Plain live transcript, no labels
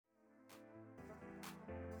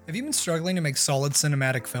Have you been struggling to make solid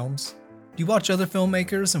cinematic films? Do you watch other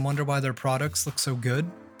filmmakers and wonder why their products look so good?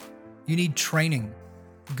 You need training.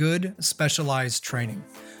 Good, specialized training.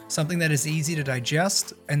 Something that is easy to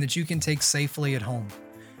digest and that you can take safely at home.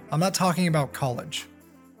 I'm not talking about college.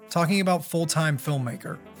 I'm talking about full-time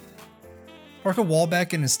filmmaker. Parker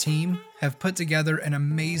Walbeck and his team have put together an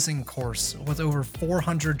amazing course with over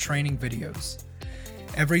 400 training videos.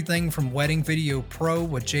 Everything from Wedding Video Pro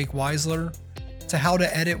with Jake Weisler to how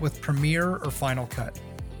to edit with Premiere or Final Cut.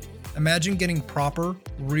 Imagine getting proper,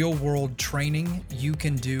 real-world training you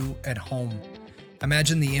can do at home.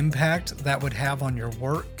 Imagine the impact that would have on your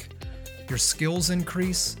work, your skills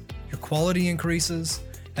increase, your quality increases,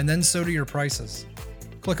 and then so do your prices.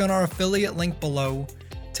 Click on our affiliate link below,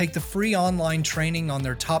 take the free online training on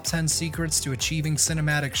their top 10 secrets to achieving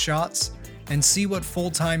cinematic shots, and see what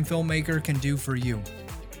full-time filmmaker can do for you.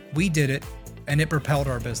 We did it, and it propelled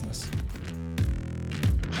our business.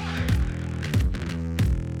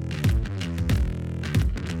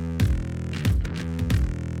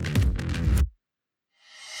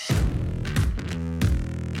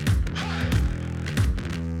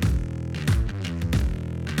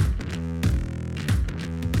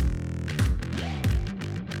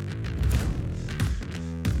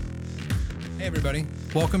 Hey everybody,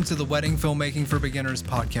 welcome to the Wedding Filmmaking for Beginners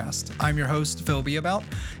podcast. I'm your host, Phil Beabout,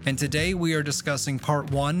 and today we are discussing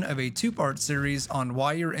part one of a two-part series on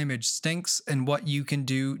why your image stinks and what you can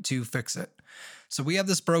do to fix it. So we have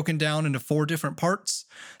this broken down into 4 different parts.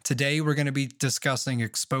 Today we're going to be discussing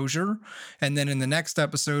exposure, and then in the next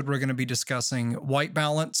episode we're going to be discussing white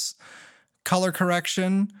balance, color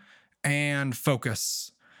correction, and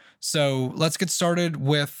focus. So let's get started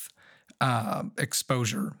with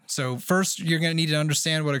exposure. So first, you're going to need to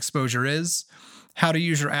understand what exposure is, how to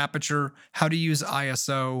use your aperture, how to use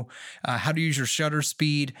ISO, how to use your shutter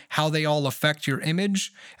speed, how they all affect your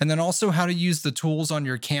image, and then also how to use the tools on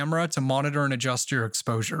your camera to monitor and adjust your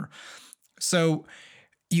exposure. So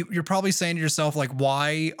you're probably saying to yourself, like,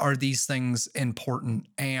 why are these things important?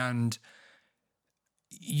 And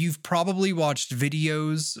you've probably watched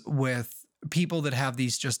videos with people that have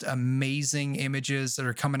these just amazing images that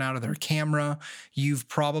are coming out of their camera. You've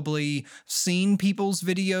probably seen people's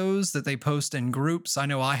videos that they post in groups. I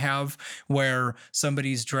know I have, where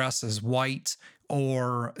somebody's dress is white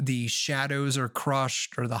or the shadows are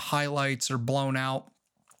crushed or the highlights are blown out,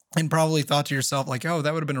 and probably thought to yourself, like, oh,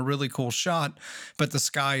 that would have been a really cool shot, but the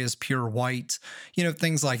sky is pure white,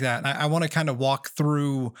 things like that. And I want to kind of walk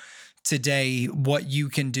through today what you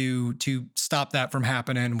can do to stop that from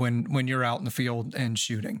happening when you're out in the field and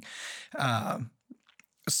shooting.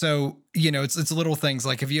 So, it's little things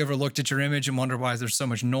like, have you ever looked at your image and wondered why there's so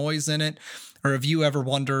much noise in it? Or have you ever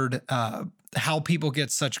wondered how people get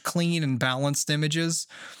such clean and balanced images?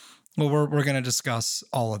 Well, we're going to discuss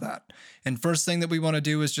all of that. And first thing that we want to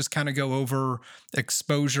do is just kind of go over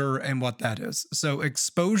exposure and what that is. So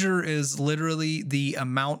exposure is literally the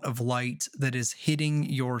amount of light that is hitting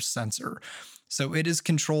your sensor. So it is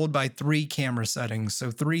controlled by 3 camera settings. So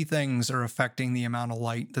 3 things are affecting the amount of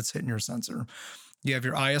light that's hitting your sensor. You have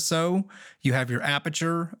your ISO, you have your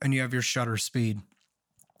aperture, and you have your shutter speed.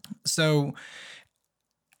 So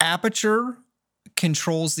aperture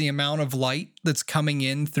controls the amount of light that's coming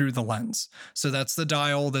in through the lens. So that's the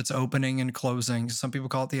dial that's opening and closing. Some people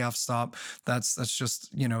call it the f-stop. That's just,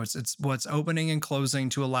 it's what's opening and closing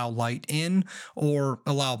to allow light in or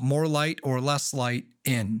allow more light or less light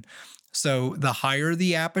in. So the higher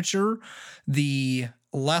the aperture, the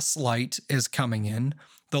less light is coming in.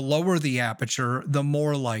 The lower the aperture, the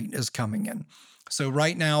more light is coming in. So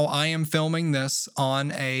right now I am filming this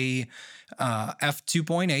on a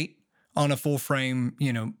f2.8 on a full frame,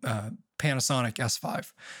 Panasonic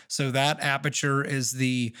S5. So that aperture is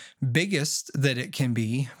the biggest that it can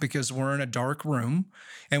be because we're in a dark room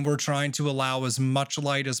and we're trying to allow as much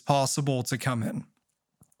light as possible to come in.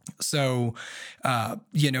 So,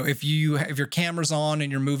 if your camera's on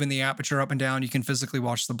and you're moving the aperture up and down, you can physically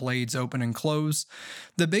watch the blades open and close.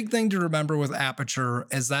 The big thing to remember with aperture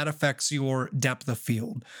is that affects your depth of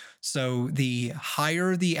field. So the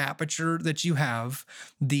higher the aperture that you have,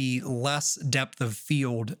 the less depth of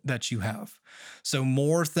field that you have. So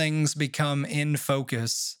more things become in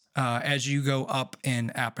focus as you go up in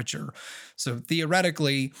aperture. So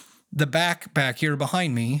theoretically, the back here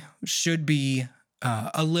behind me should be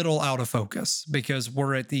a little out of focus because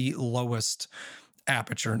we're at the lowest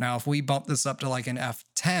aperture. Now, if we bump this up to like an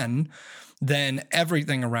f10, then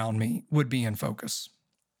everything around me would be in focus.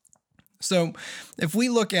 So if we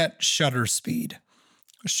look at shutter speed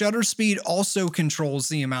also controls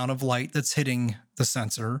the amount of light that's hitting the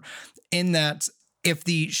sensor in that If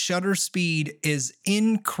the shutter speed is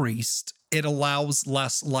increased, it allows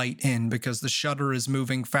less light in because the shutter is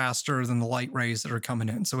moving faster than the light rays that are coming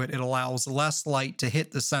in. So it allows less light to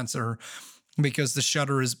hit the sensor because the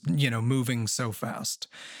shutter is, moving so fast.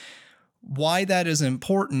 Why that is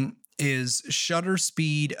important is shutter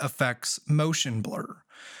speed affects motion blur.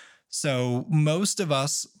 So most of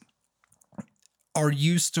us are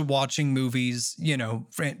used to watching movies,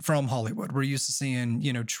 from Hollywood. We're used to seeing,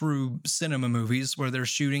 true cinema movies where they're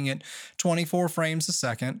shooting at 24 frames a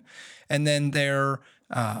second, and then their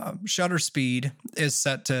shutter speed is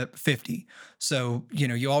set to 50. So,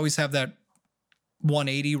 you always have that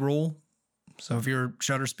 180 rule. So if your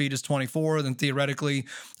shutter speed is 24, then theoretically,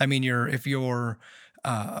 if your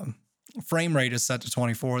frame rate is set to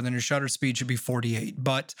 24, then your shutter speed should be 48.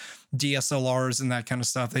 But DSLRs and that kind of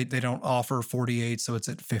stuff, they don't offer 48, so it's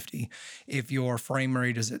at 50. If your frame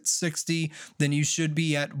rate is at 60, then you should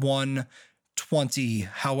be at 120.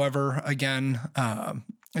 However, again,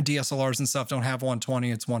 DSLRs and stuff don't have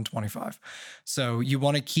 120, it's 125. So you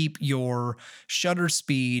want to keep your shutter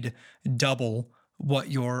speed double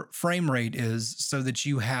what your frame rate is so that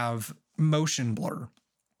you have motion blur.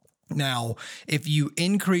 Now, if you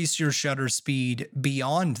increase your shutter speed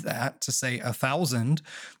beyond that to say 1,000,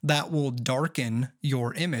 that will darken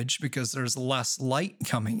your image because there's less light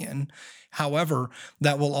coming in. However,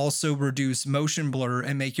 that will also reduce motion blur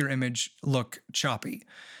and make your image look choppy.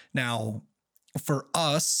 Now, for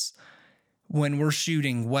us, when we're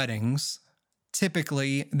shooting weddings,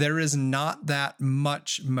 typically there is not that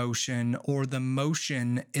much motion, or the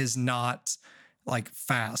motion is not like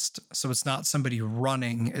fast. So it's not somebody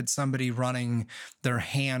running, it's somebody running their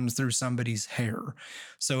hand through somebody's hair.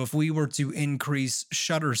 So if we were to increase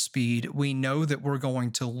shutter speed, we know that we're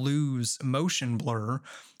going to lose motion blur.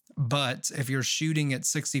 But if you're shooting at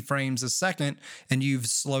 60 frames a second and you've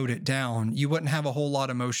slowed it down, you wouldn't have a whole lot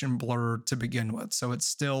of motion blur to begin with. So it's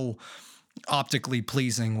still optically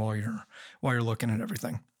pleasing while you're looking at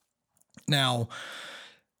everything. Now,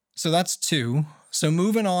 so that's 2. So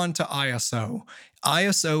moving on to ISO.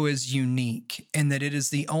 ISO is unique in that it is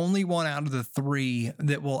the only one out of the 3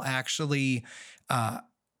 that will actually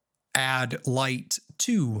add light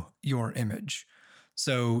to your image.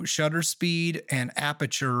 So shutter speed and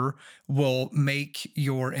aperture will make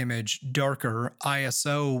your image darker.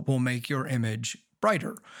 ISO will make your image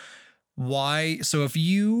brighter. Why? So if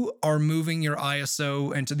you are moving your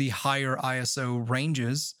ISO into the higher ISO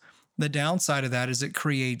ranges, the downside of that is it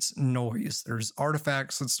creates noise. There's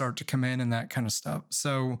artifacts that start to come in and that kind of stuff.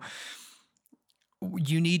 So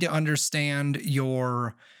you need to understand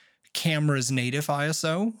your camera's native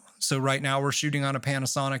ISO. So right now we're shooting on a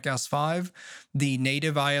Panasonic S5. The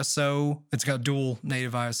native ISO, it's got dual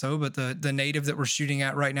native ISO, but the native that we're shooting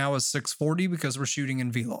at right now is 640 because we're shooting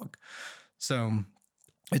in Vlog. So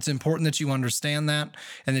it's important that you understand that,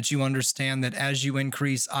 and that you understand that as you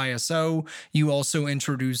increase ISO, you also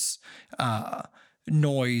introduce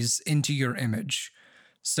noise into your image.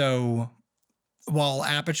 So while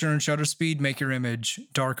aperture and shutter speed make your image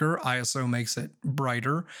darker, ISO makes it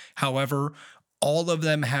brighter. However, all of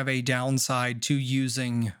them have a downside to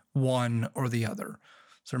using one or the other.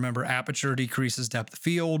 So remember, aperture decreases depth of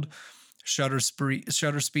field, shutter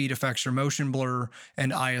speed affects your motion blur,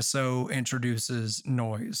 and ISO introduces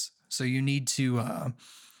noise. So you need to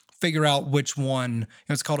figure out which one.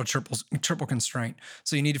 It's called a triple constraint.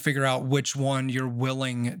 So you need to figure out which one you're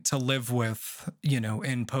willing to live with,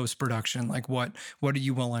 in post-production. Like what are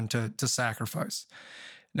you willing to sacrifice?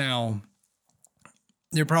 Now,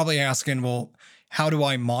 you're probably asking, well, how do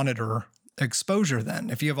I monitor exposure then?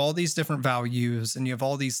 If you have all these different values and you have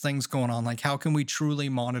all these things going on, like how can we truly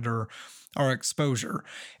monitor our exposure?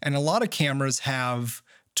 And a lot of cameras have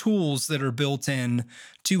tools that are built in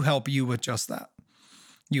to help you with just that.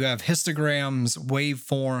 You have histograms,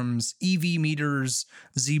 waveforms, EV meters,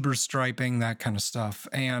 zebra striping, that kind of stuff.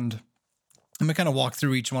 And I'm going to kind of walk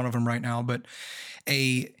through each one of them right now, but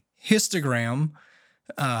a histogram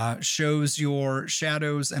shows your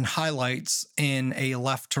shadows and highlights in a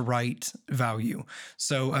left to right value.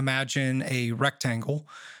 So imagine a rectangle.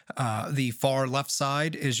 The far left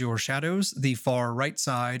side is your shadows. The far right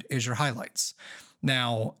side is your highlights.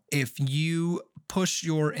 Now, if you push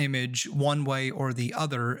your image one way or the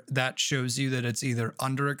other, that shows you that it's either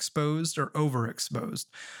underexposed or overexposed.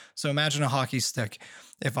 So imagine a hockey stick.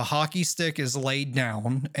 If a hockey stick is laid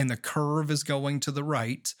down and the curve is going to the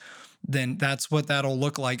right, then that's what that'll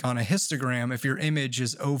look like on a histogram if your image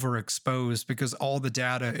is overexposed because all the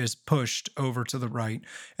data is pushed over to the right,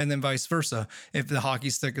 and then vice versa. If the hockey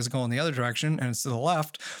stick is going the other direction and it's to the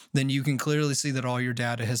left, then you can clearly see that all your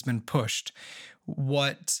data has been pushed.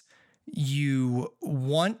 What you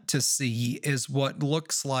want to see is what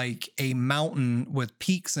looks like a mountain with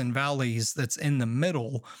peaks and valleys that's in the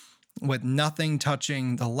middle with nothing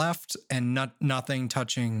touching the left and nothing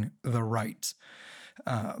touching the right.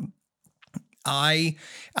 Um,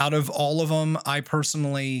 out of all of them, I've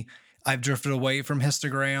drifted away from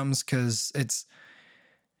histograms because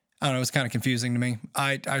I don't know, it's kind of confusing to me.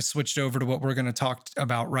 I switched over to what we're going to talk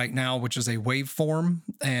about right now, which is a waveform,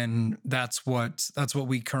 and that's what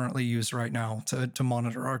we currently use right now to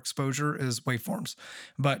monitor our exposure is waveforms.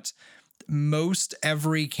 But most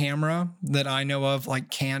every camera that I know of,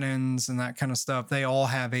 like Canons and that kind of stuff, they all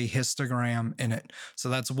have a histogram in it. So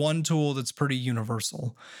that's one tool that's pretty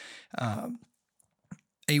universal. A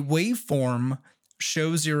waveform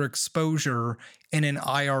shows your exposure in an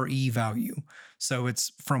IRE value. So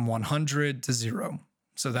it's from 100 to 0.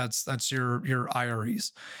 So that's your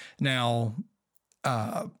IREs. Now,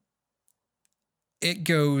 it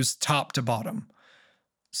goes top to bottom.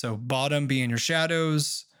 So bottom being your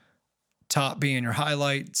shadows, top being your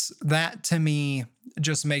highlights. That to me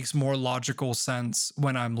just makes more logical sense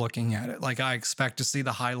when I'm looking at it. Like I expect to see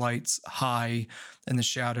the highlights high and the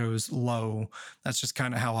shadows low. That's just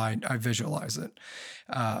kind of how I visualize it.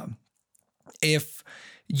 If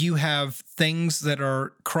you have things that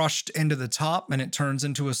are crushed into the top and it turns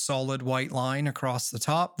into a solid white line across the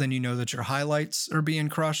top, then you know that your highlights are being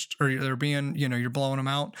crushed or they're being, you're blowing them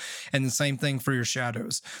out. And the same thing for your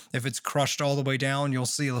shadows. If it's crushed all the way down, you'll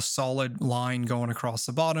see a solid line going across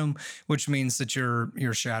the bottom, which means that your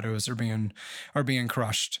shadows are being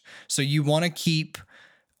crushed. So you want to keep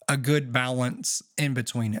a good balance in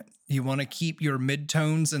between it. You want to keep your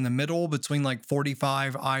midtones in the middle between like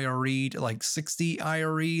 45 IRE to like 60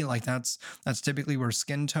 IRE. Like that's typically where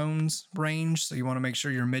skin tones range. So you want to make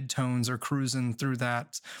sure your midtones are cruising through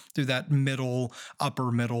that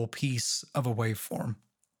upper middle piece of a waveform.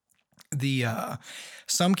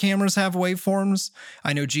 Some cameras have waveforms.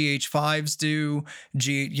 I know GH5s do.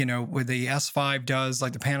 With the S5 does,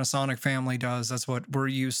 like the Panasonic family does. That's what we're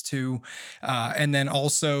used to. And then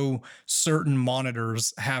also certain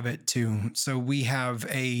monitors have it too. So we have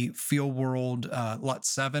a FeelWorld LUT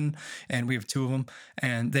 7, and we have two of them,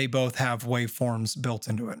 and they both have waveforms built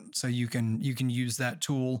into it. So you can use that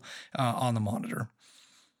tool on the monitor.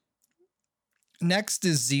 Next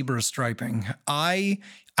is zebra striping. I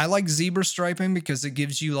like zebra striping because it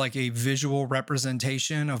gives you like a visual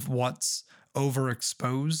representation of what's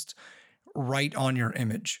overexposed right on your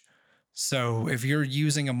image. So if you're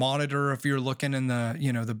using a monitor, if you're looking in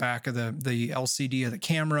the back of the LCD of the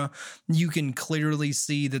camera, you can clearly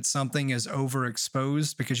see that something is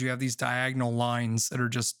overexposed because you have these diagonal lines that are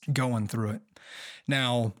just going through it.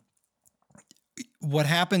 Now, what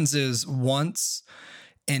happens is once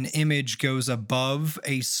an image goes above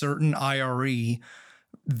a certain IRE,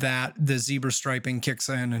 that the zebra striping kicks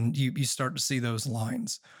in and you start to see those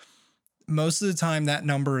lines. Most of the time that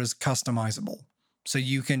number is customizable. So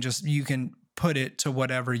you can put it to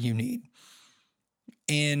whatever you need.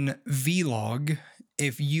 In Vlog,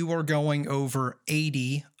 if you are going over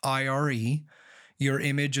 80 IRE, your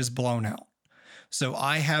image is blown out. So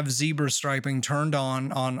I have zebra striping turned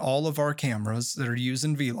on all of our cameras that are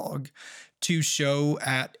using Vlog to show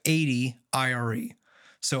at 80 IRE.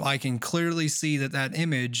 So I can clearly see that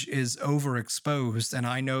image is overexposed, and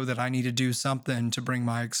I know that I need to do something to bring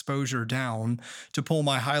my exposure down to pull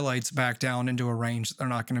my highlights back down into a range that they're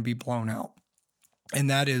not going to be blown out. And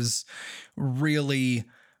that is really,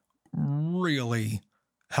 really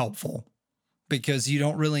helpful because you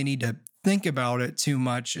don't really need to think about it too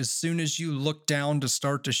much. As soon as you look down to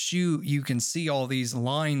start to shoot, you can see all these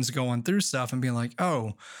lines going through stuff and being like,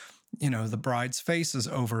 oh, the bride's face is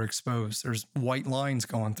overexposed. There's white lines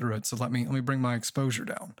going through it. So let me bring my exposure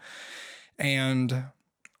down. And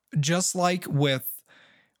just like with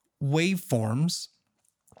waveforms,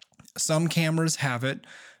 some cameras have it,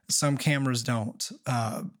 some cameras don't.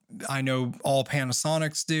 I know all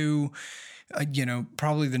Panasonics do.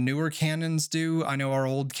 Probably the newer Canons do. I know our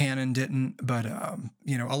old Canon didn't, but a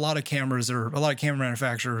lot of camera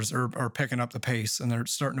manufacturers are picking up the pace and they're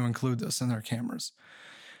starting to include this in their cameras.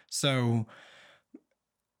 So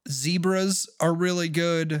zebras are really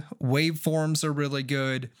good. Waveforms are really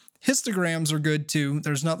good. Histograms are good too.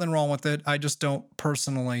 There's nothing wrong with it. I just don't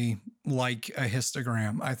personally like a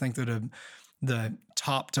histogram. I think that the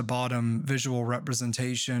top to bottom visual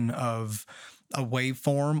representation of a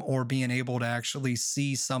waveform or being able to actually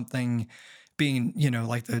see something being,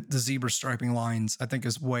 like the zebra striping lines, I think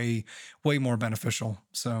is way, way more beneficial.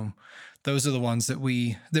 So those are the ones that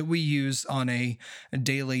we use on a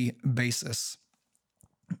daily basis.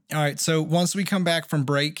 All right. So once we come back from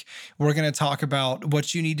break, we're going to talk about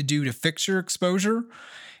what you need to do to fix your exposure,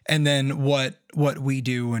 and then what we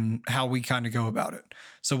do and how we kind of go about it.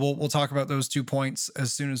 So we'll talk about those 2 points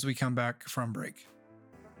as soon as we come back from break.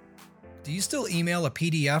 Do you still email a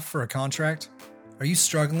PDF for a contract? Are you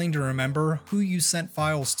struggling to remember who you sent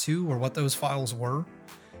files to or what those files were?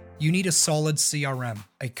 You need a solid CRM,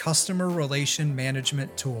 a customer relation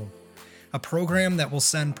management tool, a program that will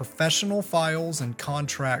send professional files and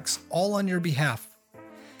contracts all on your behalf.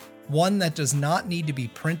 One that does not need to be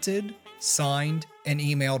printed, signed, and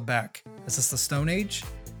emailed back. Is this the Stone Age?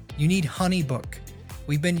 You need HoneyBook.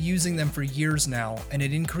 We've been using them for years now, and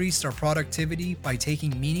it increased our productivity by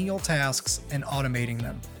taking menial tasks and automating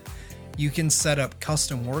them. You can set up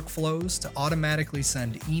custom workflows to automatically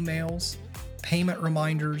send emails, payment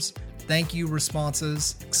reminders, thank you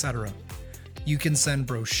responses, etc. You can send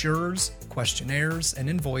brochures, questionnaires, and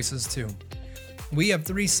invoices too. We have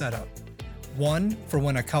 3 set up. 1 for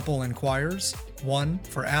when a couple inquires, 1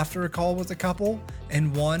 for after a call with a couple,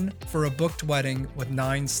 and 1 for a booked wedding with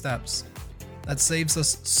 9 steps. That saves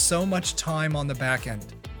us so much time on the back end.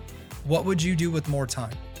 What would you do with more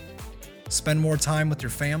time? Spend more time with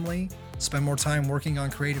your family, spend more time working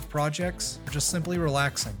on creative projects, or just simply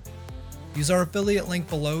relaxing? Use our affiliate link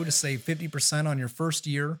below to save 50% on your first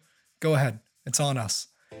year. Go ahead, it's on us.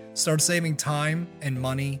 Start saving time and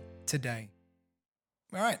money today.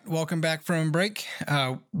 All right, welcome back from break.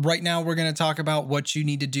 Right now, we're going to talk about what you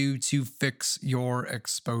need to do to fix your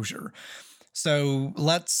exposure. So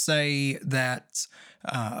let's say that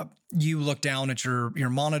you look down at your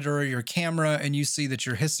monitor or your camera and you see that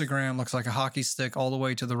your histogram looks like a hockey stick all the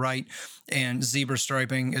way to the right, and zebra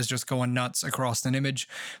striping is just going nuts across an image.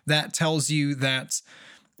 That tells you that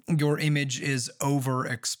your image is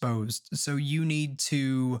overexposed. So you need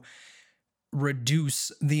to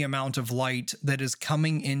reduce the amount of light that is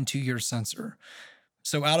coming into your sensor.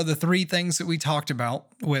 So out of the 3 things that we talked about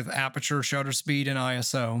with aperture, shutter speed, and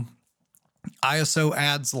ISO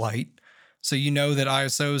adds light. So you know that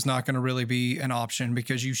ISO is not going to really be an option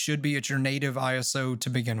because you should be at your native ISO to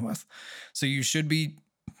begin with. So you should be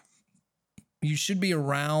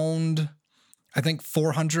around, I think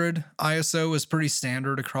 400 ISO is pretty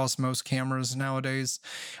standard across most cameras nowadays.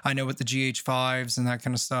 I know with the GH5s and that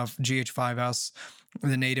kind of stuff, GH5S,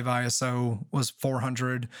 the native ISO was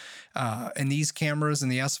 400. And these cameras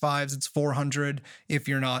and the S5s, it's 400 if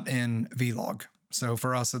you're not in Vlog. So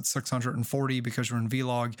for us, it's 640 because we're in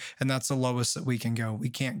Vlog, and that's the lowest that we can go. We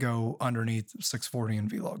can't go underneath 640 in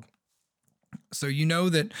Vlog. So you know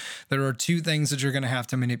that there are 2 things that you're going to have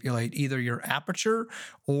to manipulate, either your aperture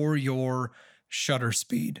or your shutter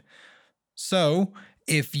speed. So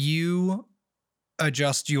if you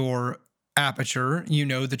adjust your aperture, you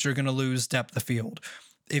know that you're going to lose depth of field.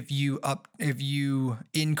 If you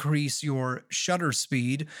increase your shutter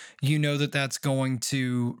speed, you know that that's going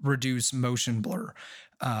to reduce motion blur.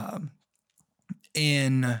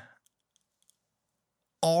 In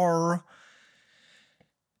our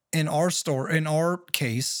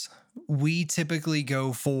case, we typically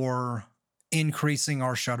go for increasing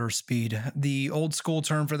our shutter speed. The old school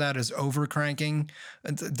term for that is overcranking.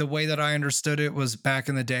 The way that I understood it was back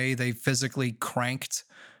in the day, they physically cranked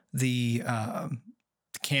the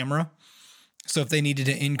camera. So if they needed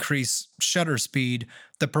to increase shutter speed,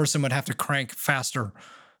 the person would have to crank faster.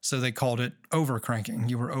 So they called it overcranking.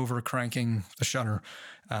 You were overcranking the shutter.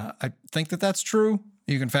 I think that that's true.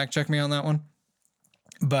 You can fact check me on that one.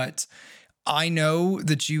 But I know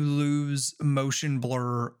that you lose motion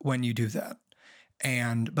blur when you do that.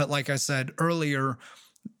 But like I said earlier,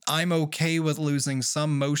 I'm okay with losing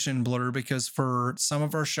some motion blur because for some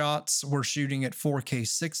of our shots, we're shooting at 4K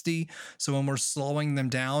 60. So when we're slowing them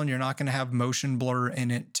down, you're not going to have motion blur in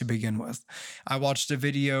it to begin with. I watched a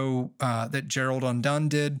video that Gerald Undone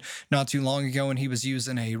did not too long ago, and he was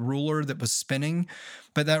using a ruler that was spinning,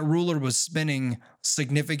 but that ruler was spinning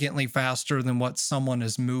significantly faster than what someone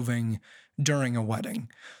is moving during a wedding.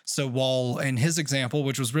 So while in his example,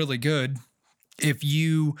 which was really good, if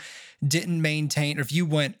you didn't maintain, or if you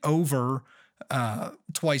went over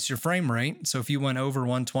twice your frame rate, so if you went over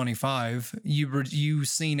 125, you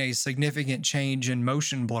seen a significant change in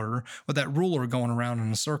motion blur with that ruler going around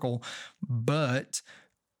in a circle. But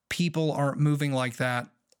people aren't moving like that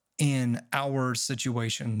in our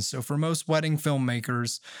situations. So for most wedding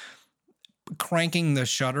filmmakers, cranking the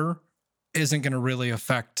shutter isn't going to really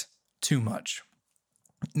affect too much.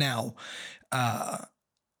 Now,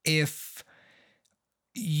 if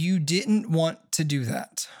you didn't want to do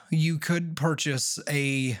that, you could purchase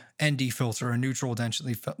a ND filter, a neutral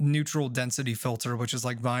density filter, which is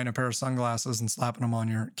like buying a pair of sunglasses and slapping them on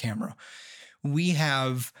your camera. we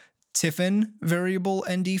have Tiffin variable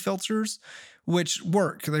ND filters, which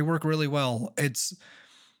work. They work really well. It's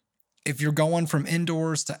if you're going from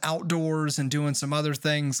indoors to outdoors and doing some other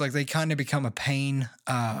things, like they kind of become a pain.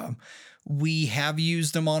 We have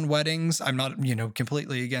used them on weddings. I'm not,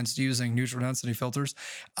 completely against using neutral density filters.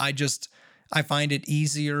 I find it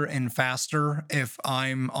easier and faster if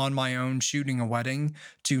I'm on my own shooting a wedding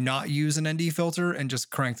to not use an ND filter and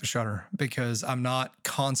just crank the shutter, because I'm not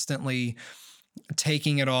constantly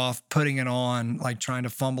taking it off, putting it on, like trying to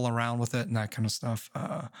fumble around with it and that kind of stuff.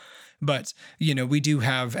 But we do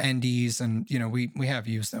have NDs, and we have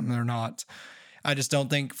used them. They're not. I just don't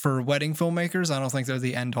think for wedding filmmakers, I don't think they're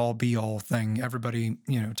the end all be all thing. Everybody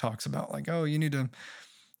talks about like, oh, you need to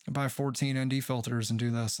buy 14 ND filters and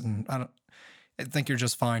do this, and I think you're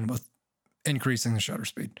just fine with increasing the shutter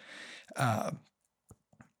speed.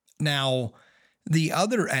 Now, the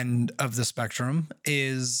other end of the spectrum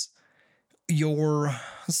is you're,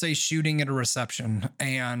 say, shooting at a reception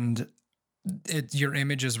and your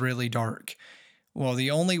image is really dark. Well, the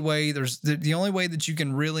only way that you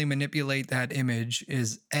can really manipulate that image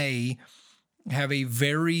is have a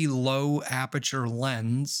very low aperture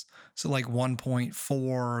lens, so like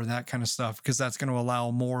 1.4, that kind of stuff, because that's going to allow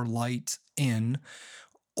more light in,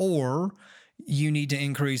 or you need to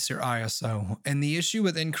increase your ISO. And the issue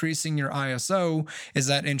with increasing your ISO is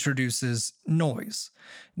that introduces noise.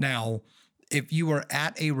 Now, if you are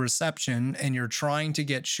at a reception and you're trying to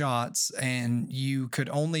get shots and you could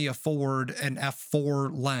only afford an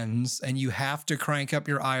f4 lens and you have to crank up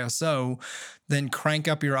your ISO, then crank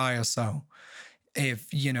up your ISO. If,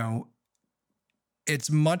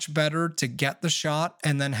 it's much better to get the shot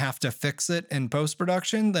and then have to fix it in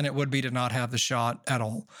post-production than it would be to not have the shot at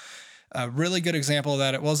all. A really good example of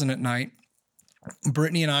that, it wasn't at night.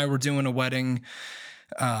 Brittany and I were doing a wedding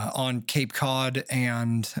on Cape Cod,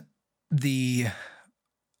 and the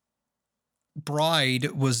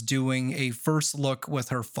bride was doing a first look with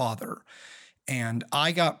her father. And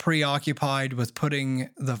I got preoccupied with putting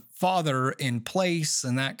the father in place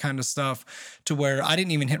and that kind of stuff to where I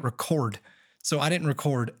didn't even hit record. So I didn't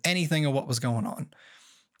record anything of what was going on.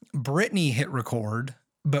 Brittany hit record,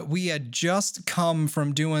 but we had just come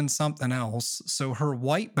from doing something else. So her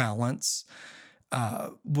white balance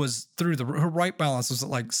was her white balance was at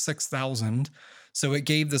like 6,000. So it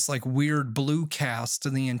gave this like weird blue cast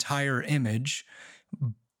to the entire image.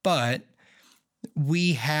 But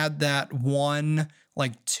we had that one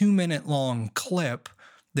like 2-minute long clip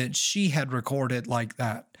that she had recorded like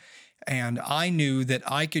that. And I knew that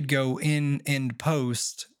I could go in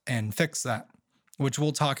post and fix that, which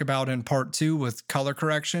we'll talk about in part 2 with color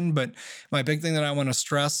correction. But my big thing that I want to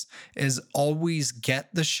stress is always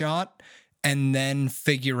get the shot and then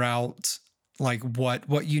figure out like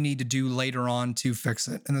what you need to do later on to fix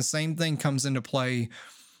it. And the same thing comes into play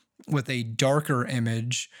with a darker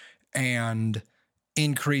image and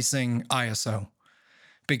increasing ISO,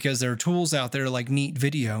 because there are tools out there like Neat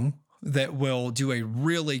Video that will do a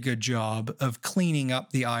really good job of cleaning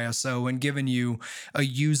up the ISO and giving you a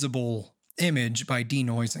usable image by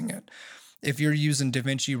denoising it. If you're using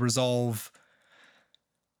DaVinci Resolve,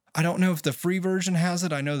 I don't know if the free version has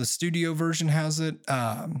it. I know the studio version has it.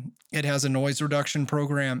 It has a noise reduction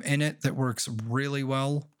program in it that works really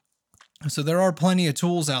well. So there are plenty of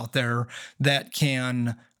tools out there that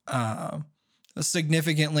can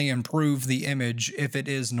significantly improve the image if it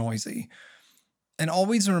is noisy. And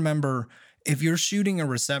always remember, if you're shooting a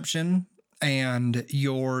reception and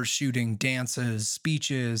you're shooting dances,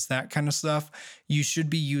 speeches, that kind of stuff, you should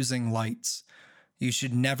be using lights. You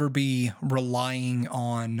should never be relying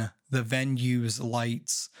on the venue's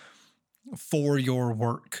lights for your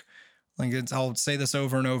work. Like I'll say this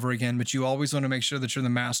over and over again, but you always want to make sure that you're the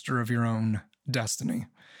master of your own destiny.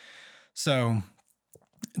 So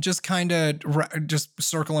just kind of just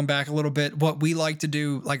circling back a little bit, what we like to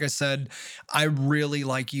do, like I said, I really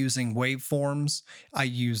like using waveforms. I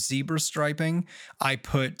use zebra striping. I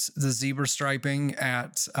put the zebra striping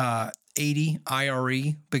at 80 IRE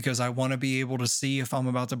because I want to be able to see if I'm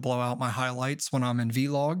about to blow out my highlights when I'm in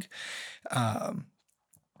Vlog.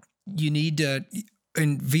 You need to,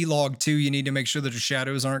 in Vlog 2, you need to make sure that your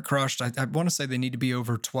shadows aren't crushed. I want to say they need to be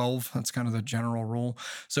over 12. That's kind of the general rule.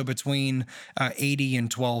 So between 80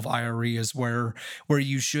 and 12 IRE is where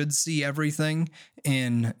you should see everything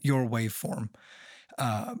in your waveform.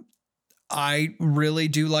 I really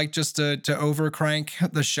do like just to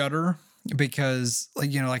overcrank the shutter, because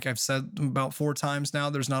like I've said about 4 times now,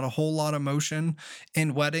 there's not a whole lot of motion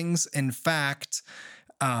in weddings. In fact,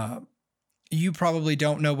 you probably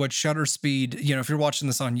don't know what shutter speed, if you're watching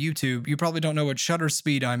this on YouTube, you probably don't know what shutter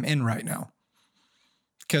speed I'm in right now,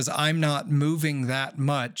 because I'm not moving that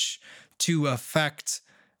much to affect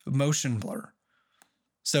motion blur.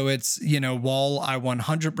 So it's, while I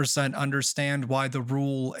 100% understand why the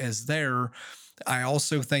rule is there, I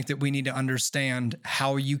also think that we need to understand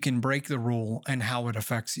how you can break the rule and how it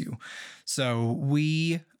affects you. So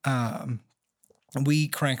we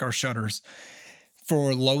crank our shutters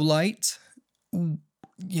for low light.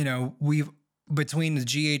 We've between the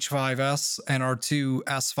GH5S and our two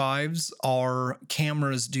S5s, our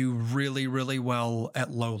cameras do really, really well at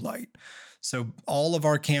low light. So all of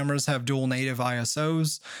our cameras have dual native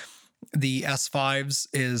ISOs. The S5s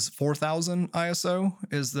is 4000 ISO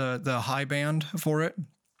is the high band for it.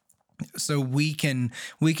 So we can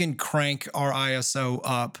crank our ISO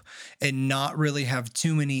up and not really have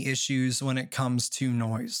too many issues when it comes to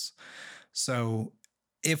noise. So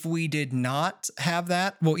if we did not have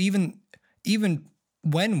that, well, even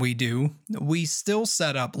when we do, we still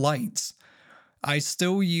set up lights. I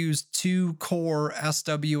still use 2 Core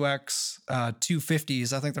SWX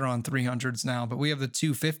 250s. I think they're on 300s now, but we have the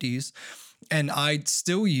 250s. And I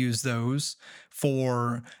still use those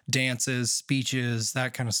for dances, speeches,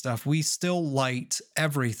 that kind of stuff. We still light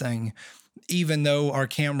everything, even though our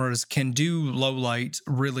cameras can do low light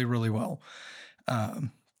really, really well.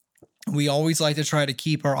 We always like to try to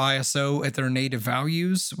keep our ISO at their native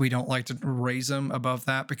values. We don't like to raise them above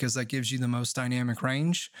that because that gives you the most dynamic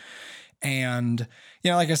range. And,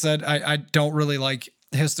 like I said, I don't really like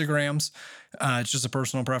histograms. It's just a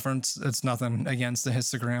personal preference. It's nothing against the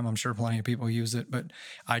histogram. I'm sure plenty of people use it, but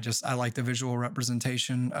I like the visual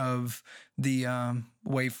representation of the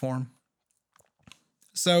waveform.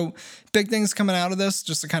 So big things coming out of this,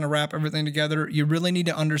 just to kind of wrap everything together. You really need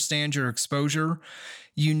to understand your exposure.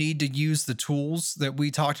 You need to use the tools that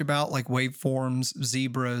we talked about, like waveforms,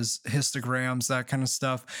 zebras, histograms, that kind of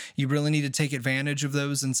stuff. You really need to take advantage of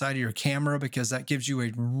those inside of your camera because that gives you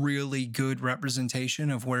a really good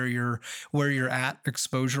representation of where you're at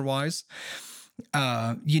exposure-wise.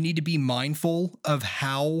 You need to be mindful of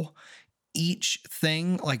how each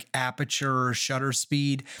thing, like aperture or shutter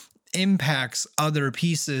speed, impacts other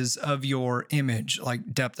pieces of your image,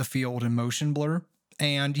 like depth of field and motion blur.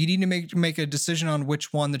 And you need to make a decision on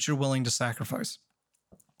which one that you're willing to sacrifice.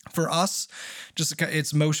 For us,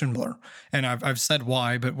 it's motion blur. And I've said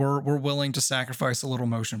why, but we're willing to sacrifice a little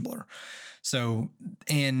motion blur. So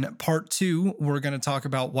in part 2, we're going to talk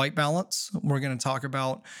about white balance. We're going to talk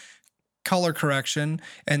about color correction.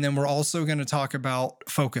 And then we're also going to talk about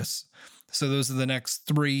focus. So those are the next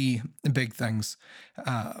 3 big things.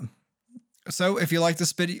 So if you like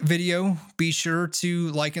this video, be sure to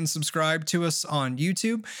like and subscribe to us on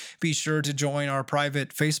YouTube. Be sure to join our private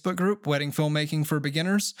Facebook group, Wedding Filmmaking for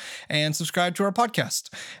Beginners, and subscribe to our podcast.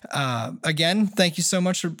 Again, thank you so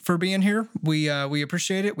much for being here. We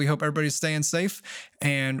appreciate it. We hope everybody's staying safe,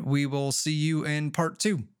 and we will see you in part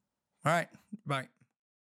 2. All right, bye.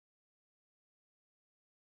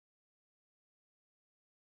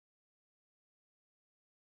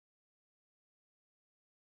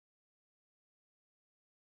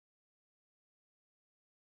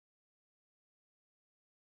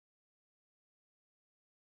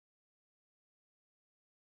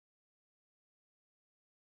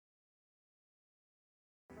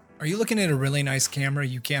 Are you looking at a really nice camera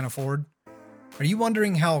you can't afford? Are you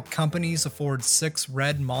wondering how companies afford 6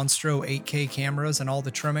 Red Monstro 8K cameras and all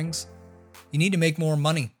the trimmings? You need to make more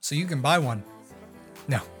money so you can buy one.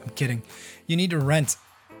 No, I'm kidding. You need to rent.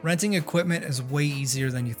 Renting equipment is way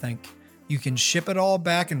easier than you think. You can ship it all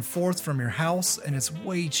back and forth from your house, and it's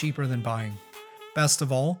way cheaper than buying. Best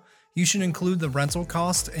of all, you should include the rental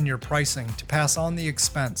cost in your pricing to pass on the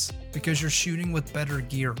expense because you're shooting with better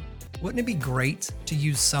gear. Wouldn't it be great to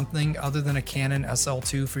use something other than a Canon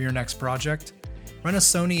SL2 for your next project? Rent a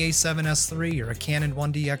Sony a7S III or a Canon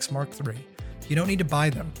 1DX Mark III. You don't need to buy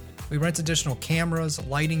them. We rent additional cameras,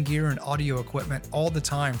 lighting gear, and audio equipment all the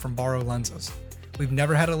time from Borrow Lenses. We've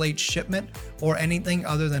never had a late shipment or anything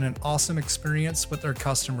other than an awesome experience with our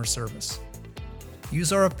customer service.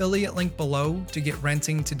 Use our affiliate link below to get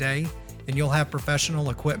renting today, and you'll have professional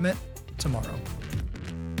equipment tomorrow.